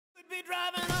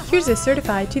Here's a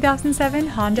certified 2007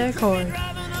 Honda Accord.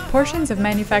 Portions of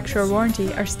manufacturer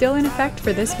warranty are still in effect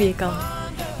for this vehicle.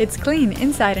 It's clean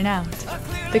inside and out.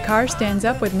 The car stands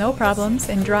up with no problems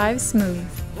and drives smooth.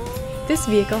 This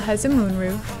vehicle has a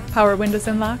moonroof, power windows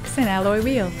and locks, and alloy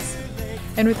wheels.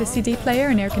 And with a CD player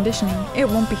and air conditioning, it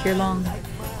won't be here long.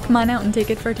 Come on out and take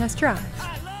it for a test drive.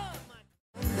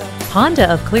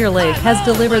 Honda of Clear Lake has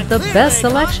delivered the best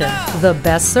selection, the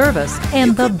best service,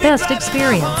 and the best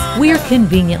experience. We're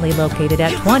conveniently located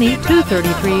at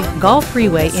 2233 Gulf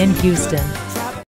Freeway in Houston.